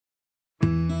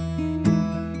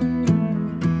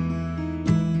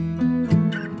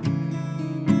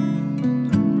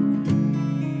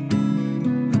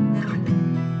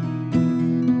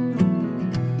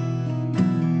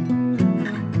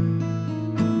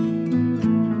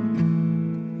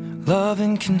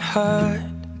Loving can hurt.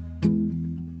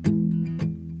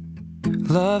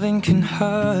 Loving can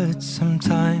hurt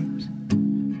sometimes,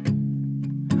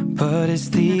 but it's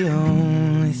the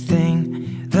only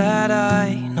thing that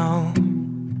I know.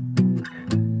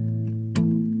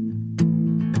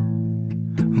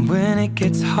 When it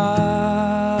gets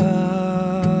hard,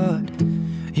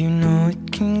 you know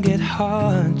it can get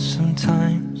hard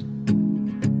sometimes.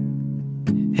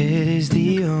 It is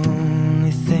the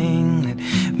only thing that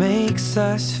makes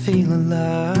us feel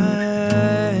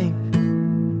alive.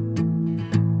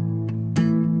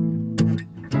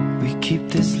 We keep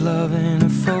this love in a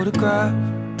photograph.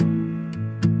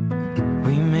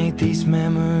 We make these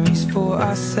memories for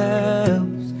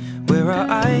ourselves, where our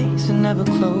eyes are never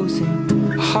closing,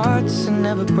 our hearts are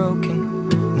never broken,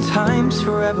 and time's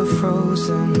forever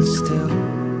frozen still.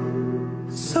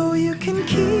 So you can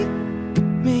keep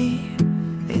me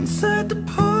inside the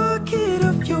pocket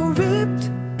of your ripped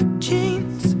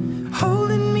jeans,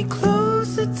 holding me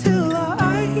closer till our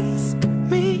eyes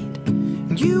meet,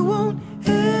 and you won't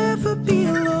ever be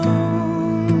alone.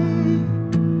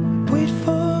 Wait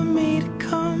for me to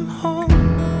come home.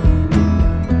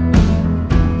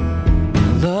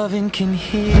 Loving can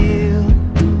heal.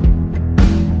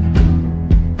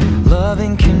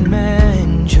 Loving can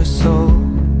mend your soul.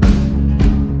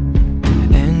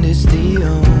 And it's the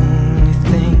only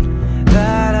thing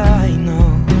that I know.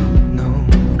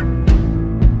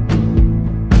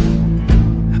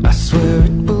 I swear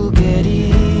it will get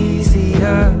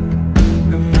easier.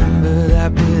 Remember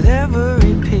that with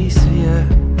every piece of you.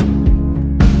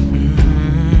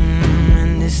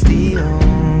 And it's the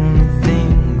only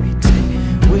thing we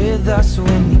take with us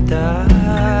when we die.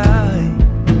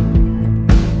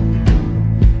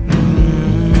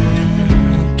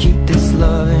 Keep this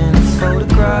love in a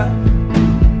photograph.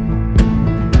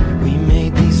 We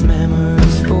made these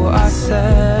memories for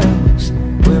ourselves,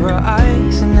 where our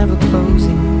eyes are never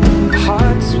closing, our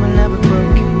hearts were never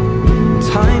broken,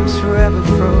 time's forever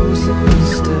frozen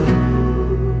still.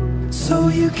 So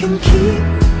you can keep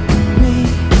me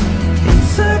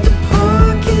inside the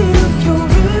pocket of your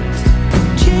ripped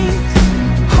jeans,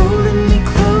 holding me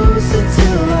closer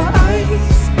till our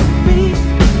eyes meet.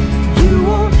 You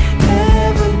won't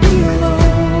ever be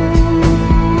alone.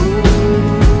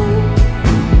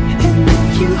 And if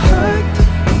you hurt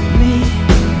me,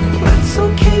 that's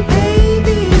okay,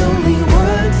 baby. Only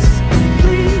words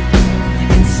bleed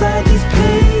inside these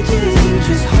pages. You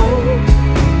just hold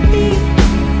me.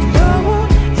 I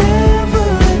won't ever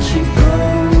let you go.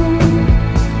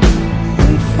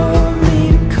 Wait for me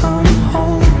to come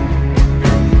home.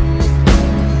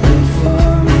 Wait for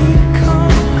me to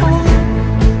come home.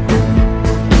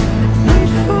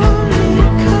 Wait for me to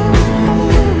come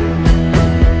home.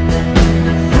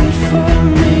 Wait for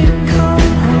me to come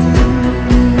home.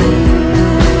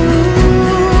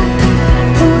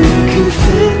 Oh, you can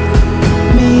fit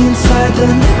me inside the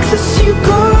necklace you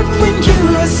got when you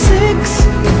were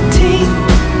 16,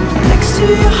 next to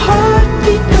your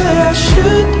heartbeat where I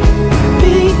should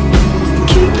be.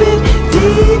 Keep it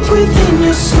deep within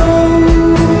your soul.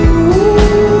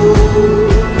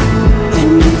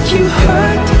 And if you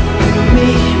hurt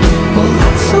me, well,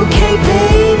 that's okay,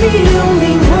 baby.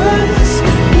 Only words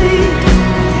bleed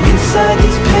inside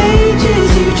these pages.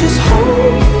 You just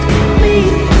hold me.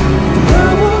 I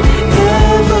won't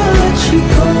ever let you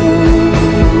go.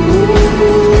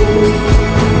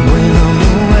 When I'm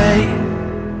away,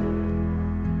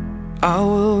 I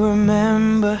will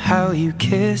remember how you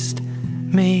kissed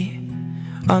me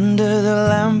under the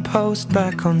lamppost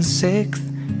back on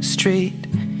 6th Street,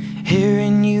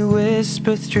 hearing you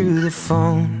whisper through the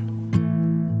phone.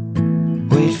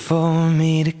 Wait for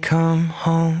me to come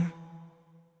home.